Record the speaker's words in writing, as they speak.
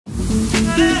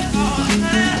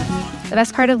The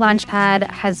best part of Launchpad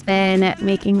has been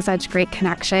making such great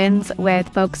connections with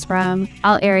folks from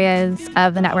all areas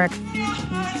of the network.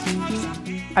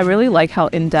 I really like how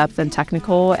in-depth and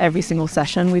technical every single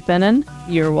session we've been in.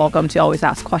 You're welcome to always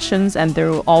ask questions, and there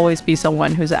will always be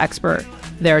someone who's an expert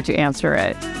there to answer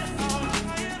it.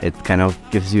 It kind of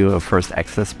gives you a first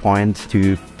access point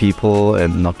to people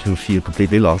and not to feel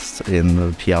completely lost in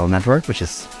the PL network, which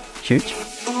is huge.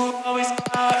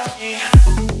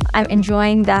 I'm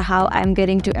enjoying how I'm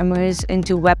getting to immerse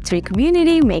into Web3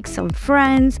 community, make some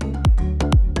friends.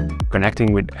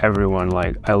 Connecting with everyone,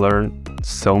 I learned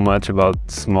so much about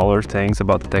smaller things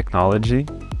about the technology.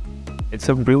 It's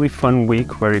a really fun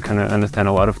week where you kind of understand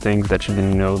a lot of things that you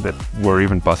didn't know that were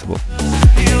even possible.